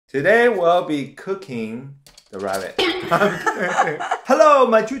Today we'll be cooking the rabbit. Hello,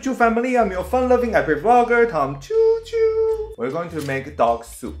 my Choo Choo family. I'm your fun-loving epic vlogger, Tom Choo Choo. We're going to make dog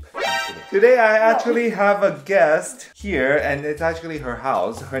soup. Today I actually have a guest here, and it's actually her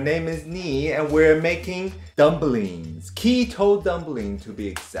house. Her name is Nee, and we're making dumplings. Keto dumpling to be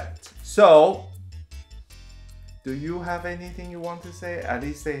exact. So, do you have anything you want to say? At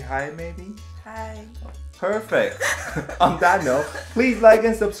least say hi, maybe? Hi. Perfect. On that note, please like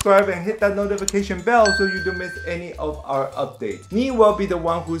and subscribe and hit that notification bell so you don't miss any of our updates. Me will be the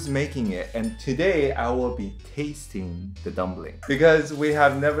one who's making it, and today I will be tasting the dumpling. Because we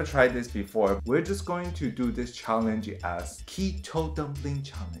have never tried this before, we're just going to do this challenge as Keto Dumpling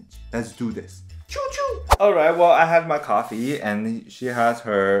Challenge. Let's do this. Choo choo! Alright, well I have my coffee and she has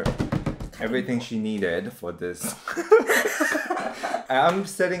her everything she needed for this. I'm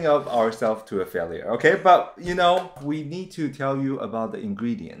setting up ourselves to a failure, okay? But you know, we need to tell you about the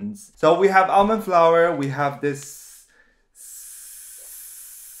ingredients. So we have almond flour, we have this...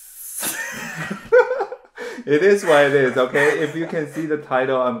 It is what it is, okay? If you can see the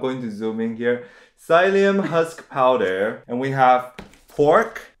title, I'm going to zoom in here. Psyllium husk powder, and we have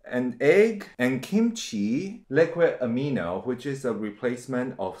pork, and egg, and kimchi, liquid amino, which is a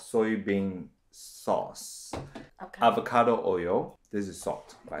replacement of soybean sauce. Okay. Avocado oil. This is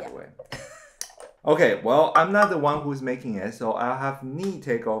salt, by the way. Okay, well, I'm not the one who's making it, so I'll have Nee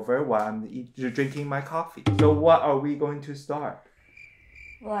take over while I'm drinking my coffee. So what are we going to start?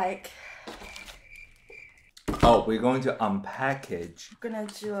 Like... Oh, we're going to unpackage. We're gonna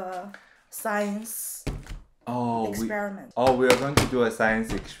do a science experiment. We are going to do a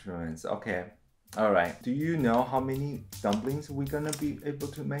science experiment. Okay. Alright. Do you know how many dumplings we're gonna be able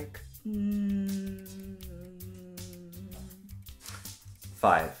to make?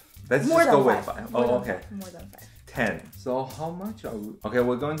 5. Let's just go with 5. Okay. More than 5. 10. So how much are we? Okay,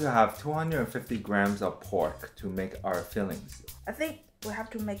 we're going to have 250 grams of pork to make our fillings. I think we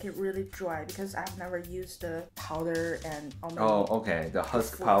have to make it really dry because I've never used the powder and almond. Oh, okay, the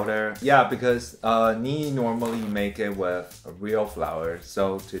husk powder. Yeah, because Nee normally make it with real flour,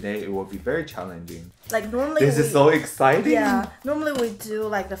 so today it will be very challenging. Like normally this is so exciting. Yeah, normally we do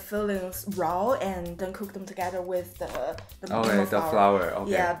like the fillings raw and then cook them together with the flour.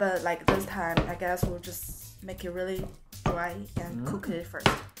 Okay. Yeah, but like this time, I guess we'll just make it really dry and cook it first.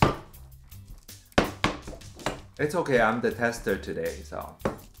 It's okay, I'm the tester today, so...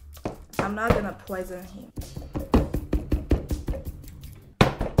 I'm not gonna poison him.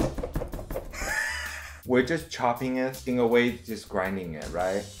 We're just chopping it, in a way, just grinding it,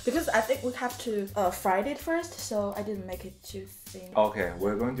 right? Because I think we have to fry it first, so I didn't make it too thin. Okay,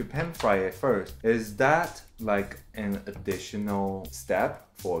 we're going to pan fry it first. Is that like an additional step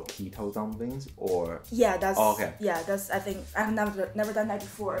for keto dumplings, or? Yeah, that's Yeah, that's. I think I've never done that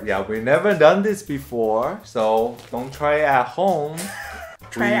before. Yeah, we've never done this before, so don't try it at home.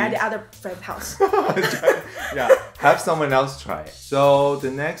 Try it at the other friend's house. Yeah, have someone else try it. So the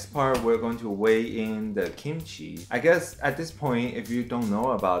next part, we're going to weigh in the kimchi. I guess at this point, if you don't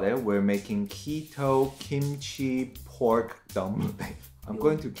know about it, we're making keto kimchi pork dumpling. I'm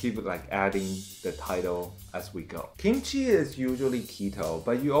going to keep like adding the title as we go. Kimchi is usually keto,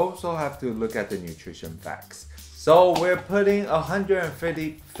 but you also have to look at the nutrition facts. So we're putting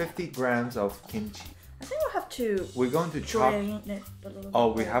 150 grams of kimchi. I think we'll have to. We're going to drain it a little bit.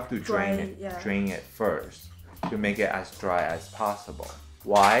 Oh, we have to drain it. Yeah. Drain it first to make it as dry as possible.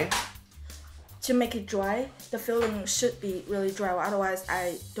 Why? To make it dry, the filling should be really dry. Otherwise,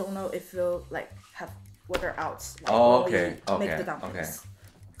 I don't know if it'll like have water out. Like, okay. Make the dumplings. Okay.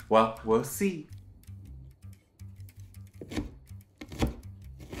 Well, we'll see.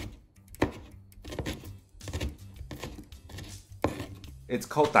 It's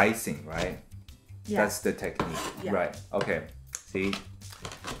called dicing, right? Yeah. That's the technique, right? Okay. See,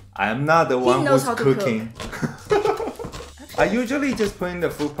 I'm not the one who's cooking. I usually just put in the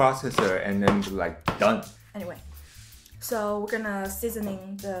food processor and then like done. Anyway, so we're gonna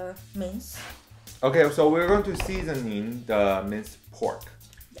seasoning the mince. Okay, so we're going to seasoning the minced pork.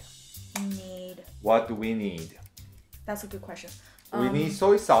 Yeah. We need. What do we need? That's a good question. We need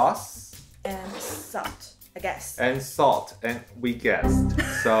soy sauce and salt, I guess. And salt, and we guessed.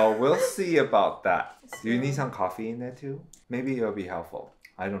 So we'll see about that. Do you need some coffee in there too? Maybe it'll be helpful.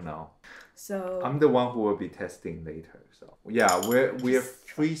 I don't know. So I'm the one who will be testing later. So yeah, we're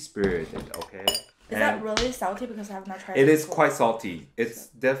free-spirited, okay? Is that really salty? Because I have not tried it. It is quite salty. It's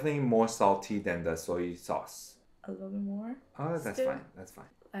definitely more salty than the soy sauce. A little bit more? Oh, that's fine. That's fine.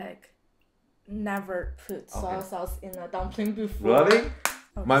 Like, never put soy sauce in a dumpling before. Really?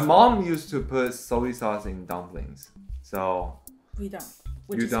 Okay, My mom used to put soy sauce in dumplings. So... We don't.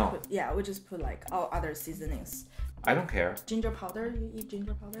 You don't? We just put like all other seasonings. I don't care. Ginger powder? You eat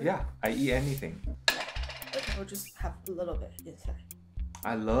ginger powder? Yeah, I eat anything. Okay, we'll just have a little bit inside.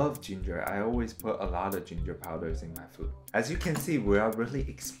 I love ginger. I always put a lot of ginger powders in my food. As you can see, we are really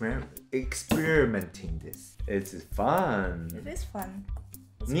experimenting this. It's fun. It is fun.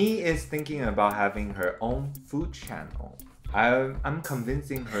 Nee is thinking about having her own food channel. I'm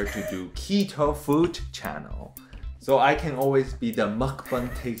convincing her to do keto food channel. So I can always be the mukbang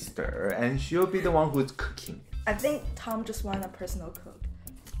taster and she'll be the one who's cooking. I think Tom just wants a personal cook.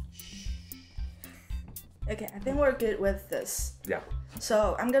 Okay, I think we're good with this. Yeah.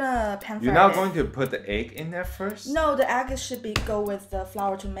 So I'm gonna pan fry You're not going to put the egg in there first? No, the egg should go with the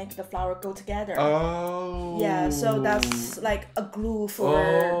flour to make the flour go together. Oh. Yeah, so that's like a glue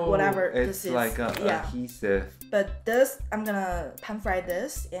for whatever this is. It's like an adhesive. But this, I'm gonna pan fry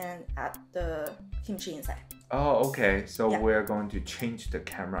this and add the kimchi inside. Oh, okay. So we're going to change the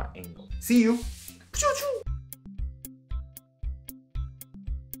camera angle. See you.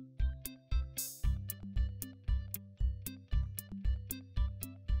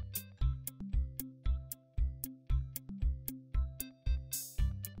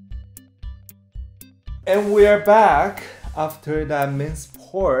 And we are back after that minced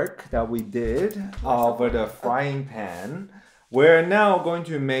pork that we did over the frying pan. We're now going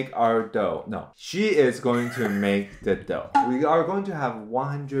to make our dough. No, she is going to make the dough. We are going to have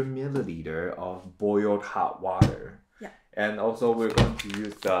 100 milliliter of boiled hot water. Yeah. And also we're going to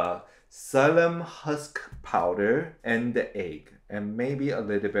use the psyllium husk powder and the egg and maybe a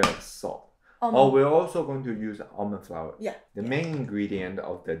little bit of salt. We're also going to use almond flour. Yeah. The main ingredient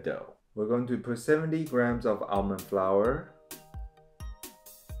of the dough. We're going to put 70 grams of almond flour.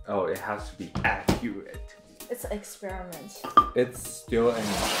 Oh, it has to be accurate. It's an experiment. It's still an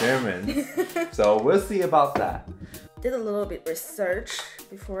experiment. So we'll see about that. Did a little bit research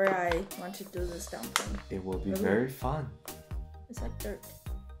before I want to do this dumpling. It will be very fun. It's like dirt.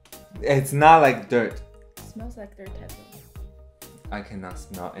 It's not like dirt. It smells like dirt type of. I cannot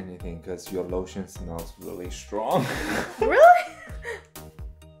smell anything because your lotion smells really strong. Really?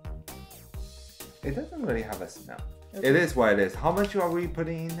 It doesn't really have a smell. Okay. It is what it is. How much are we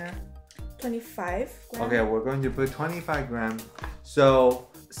putting in there? 25 grams. Okay, we're going to put 25 grams. So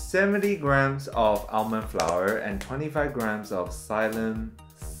 70 grams of almond flour and 25 grams of psyllium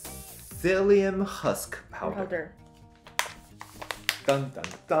husk powder. Dun dun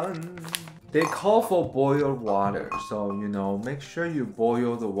dun. They call for boiled water, so you know, make sure you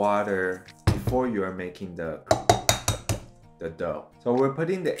boil the water before you are making the dough. So we're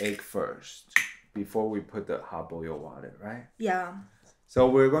putting the egg first before we put the hot boiled water, right? Yeah. So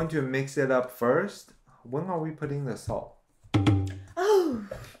we're going to mix it up first. When are we putting the salt? Oh.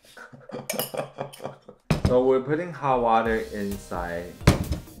 So we're putting hot water inside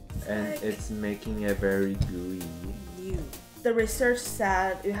and it's making it very gooey. The research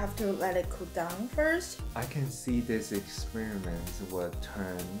said you have to let it cool down first. I can see this experiment will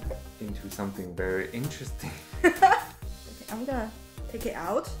turn into something very interesting. Okay, I'm gonna take it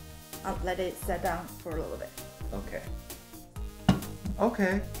out. Let it set down for a little bit. Okay.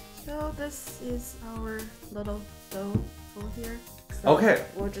 Okay. So this is our little dough for here. So okay.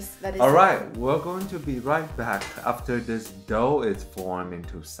 We'll just let it Alright, we're going to be right back after this dough is formed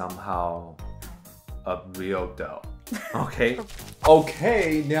into somehow a real dough. Okay.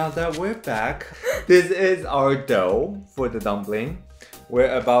 Okay, now that we're back, this is our dough for the dumpling.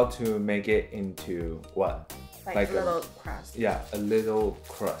 We're about to make it into what? Like a little crust. Yeah, a little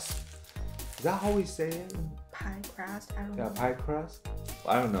crust. Is that how we say it? Pie crust? I don't know. Yeah, pie crust?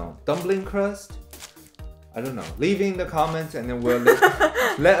 I don't know. Dumpling crust? I don't know. Leave in the comments and then we'll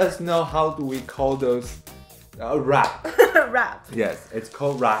let us know how do we call those wrap. Wrap. Yes, it's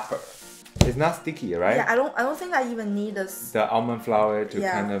called wrapper. It's not sticky, right? Yeah, I don't think I even need this. The almond flour to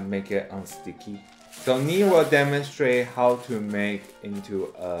kind of make it unsticky. So Nee will demonstrate how to make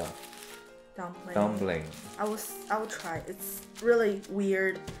into a dumpling. I will try. It's really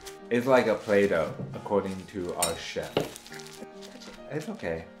weird. It's like a Play-Doh, according to our chef. It's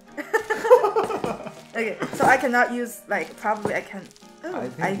okay. Okay, so I cannot use, like, probably I can. Oh, I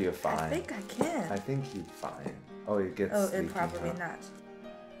think you're fine. I think I can. I think you're fine. Oh, it gets sticky, it probably not.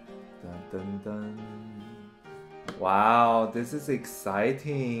 Dun, dun, dun. Wow, this is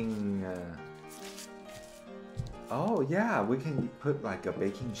exciting. Oh yeah, we can put like a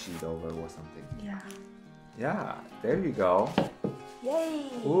baking sheet over or something. Yeah. Yeah, there you go. Yay!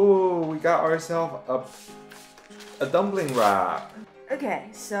 Ooh, we got ourselves a dumpling wrap. Okay,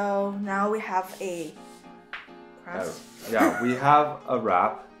 so now we have a crust. Yeah, we have a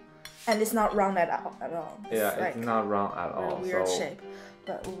wrap. And it's not round at all. Yeah, it's not round at all. Weird so shape.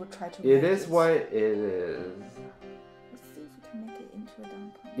 but we will try to. It is what it is. Let's see if we can make it into a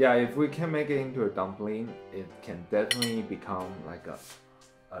dumpling. Yeah, if we can make it into a dumpling, it can definitely become like a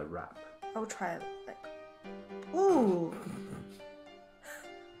wrap. I'll try it like. Ooh.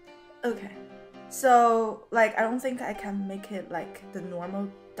 Okay. So like I don't think I can make it like the normal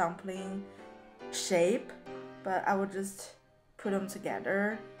dumpling shape, but I will just put them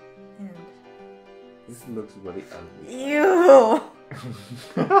together and. This looks really ugly. Ew.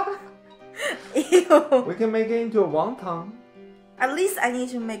 Ew. We can make it into a wonton. At least I need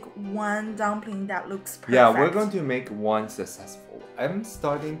to make one dumpling that looks perfect. Yeah, we're going to make one successful. I'm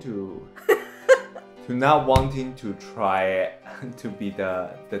starting to not wanting to try it to be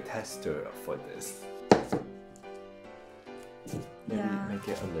the tester for this. Maybe make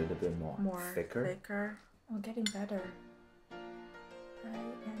it a little bit more thicker. I'm getting better. I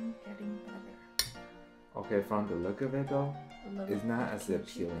am getting better. Okay, from the look of it though, it's not as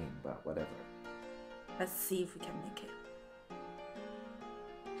appealing, but whatever. Let's see if we can make it.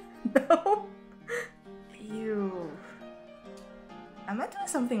 No. Ew. Am I doing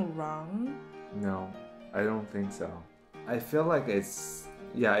something wrong? No, I don't think so. I feel like it's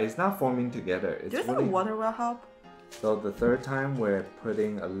not forming together. It's Do you think water will help? So the third time we're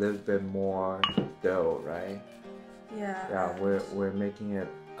putting a little bit more dough, right? Yeah. Yeah, we're making it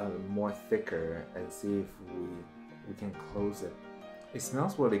more thicker and see if we can close it. It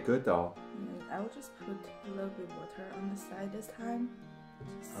smells really good though. I will just put a little bit of water on the side this time.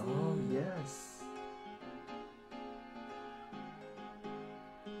 Oh yes.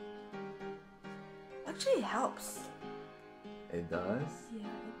 Actually, it helps. It does? Yeah,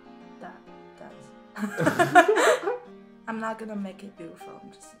 that does. I'm not gonna make it beautiful.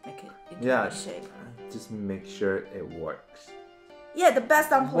 I'm just make it into the shape. Just make sure it works. Yeah, the best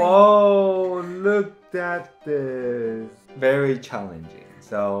dumpling. Whoa, look at this. Very challenging.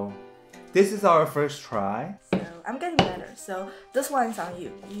 So, this is our first try. So, I'm getting better. So, this one is on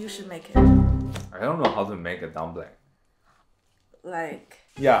you. You should make it. I don't know how to make a dumpling. Like...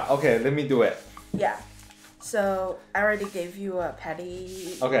 Yeah, okay, let me do it. Yeah. So, I already gave you a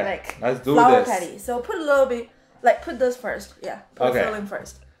patty. Okay, like, let's do flour this. patty. So, put a little bit... Like, put this first. Yeah, put the filling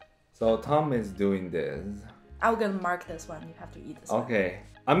first. So, Tom is doing this. I'm gonna mark this one. You have to eat this one. Okay.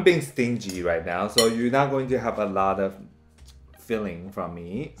 I'm being stingy right now, so you're not going to have a lot of filling from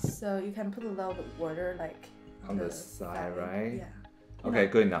me. So you can put a little bit of water like on the side, right? Yeah. Okay,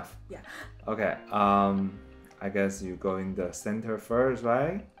 good enough. Yeah. Okay. I guess you go in the center first,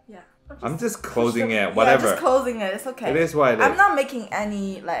 right? Yeah. I'm just closing it, whatever. Yeah, just closing it. It's okay. It is what it is. I'm not making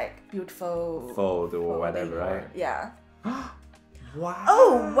any like beautiful fold or whatever, right? Yeah. Wow.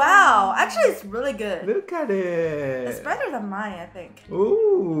 Oh wow! Actually, it's really good. Look at it. It's better than mine, I think.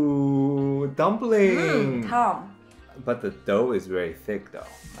 Ooh, dumpling. Tom. But the dough is very thick though.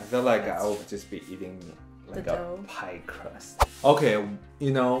 I feel like I will just be eating like a pie crust. Okay,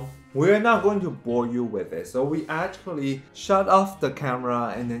 you know, we're not going to bore you with it. So we actually shut off the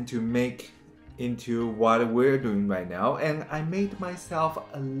camera and then to make into what we're doing right now, and I made myself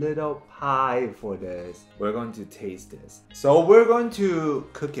a little pie for this. We're going to taste this. So we're going to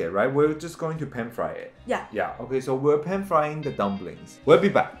cook it, right? We're just going to pan fry it. Yeah. Yeah, okay, so we're pan frying the dumplings. We'll be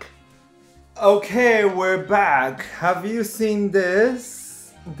back. Okay, we're back. Have you seen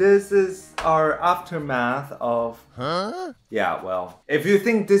this? This is our aftermath of... Huh? Yeah, well, if you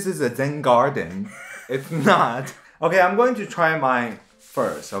think this is a Zen garden, it's not. Okay, I'm going to try mine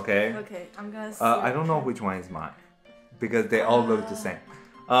first, okay? Okay, I'm gonna see. I don't know which one is mine because they all look the same.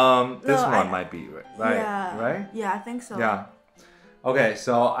 This one might be right, yeah, right? Yeah, I think so. Yeah. Okay,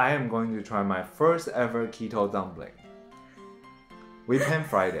 so I am going to try my first ever keto dumpling. We pan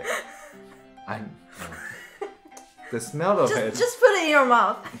fried it. The smell of it. Just put it in your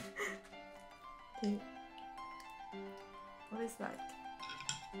mouth. Okay. What is that?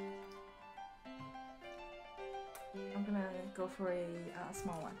 I'm gonna go for a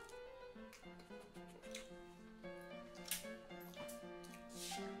small one.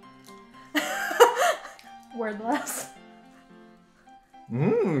 Wordless.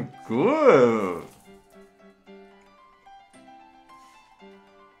 Good.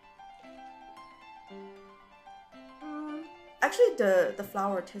 Actually, the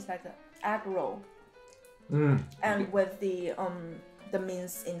flour tastes like an egg roll. And with the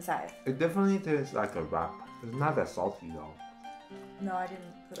mince inside. It definitely tastes like a wrap. It's not that salty though. No, I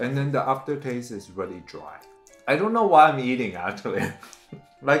didn't. And then the aftertaste is really dry. I don't know what I'm eating actually.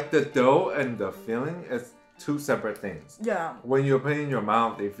 Like the dough and the filling is two separate things. Yeah. When you put it in your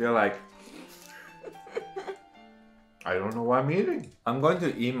mouth, you feel like I don't know what I'm eating. I'm going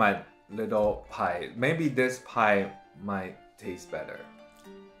to eat my little pie. Maybe this pie might taste better.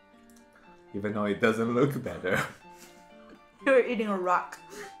 even though it doesn't look better. You're eating a rock.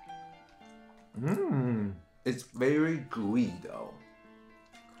 It's very gooey though.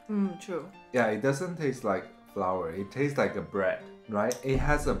 True. Yeah, it doesn't taste like flour. It tastes like a bread, right? It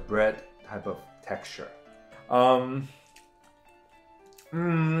has a bread type of texture. It's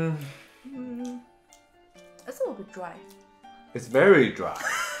a little bit dry. It's very dry.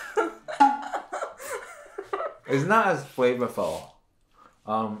 It's not as flavorful.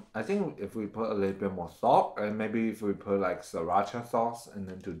 I think if we put a little bit more salt, and maybe if we put like sriracha sauce and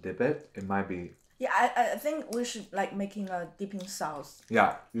then to dip it, it might be. Yeah, I think we should like making a dipping sauce.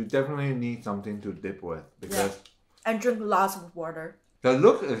 Yeah, you definitely need something to dip with because and drink lots of water. the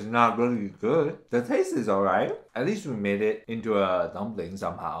look is not really good. The taste is alright. At least we made it into a dumpling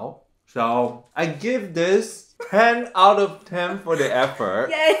somehow. So I give this 10 out of 10 for the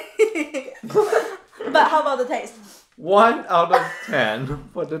effort. Yay! But how about the taste? 1 out of 10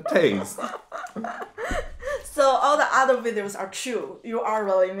 for the taste. So all the other videos are true. You are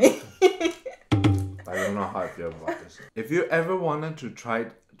really me. I don't know how I feel about this. If you ever wanted to try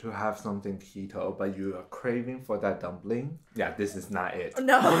to have something keto, but you are craving for that dumpling, yeah, this is not it.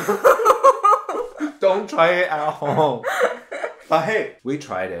 No. Don't try it at home. But hey, we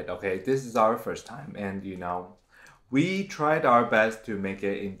tried it, okay? This is our first time, and you know, we tried our best to make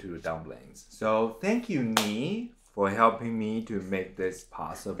it into dumplings. So thank you, Nee, for helping me to make this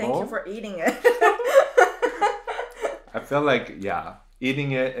possible. Thank you for eating it. I feel like, yeah,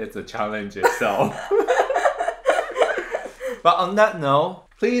 eating it is a challenge itself. But on that note,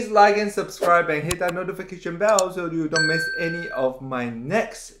 please like and subscribe and hit that notification bell so you don't miss any of my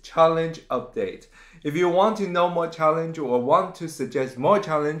next challenge update. If you want to know more challenge or want to suggest more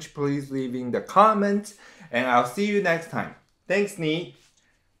challenge, please leave in the comments and I'll see you next time. Thanks, Nee.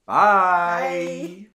 Bye. Bye.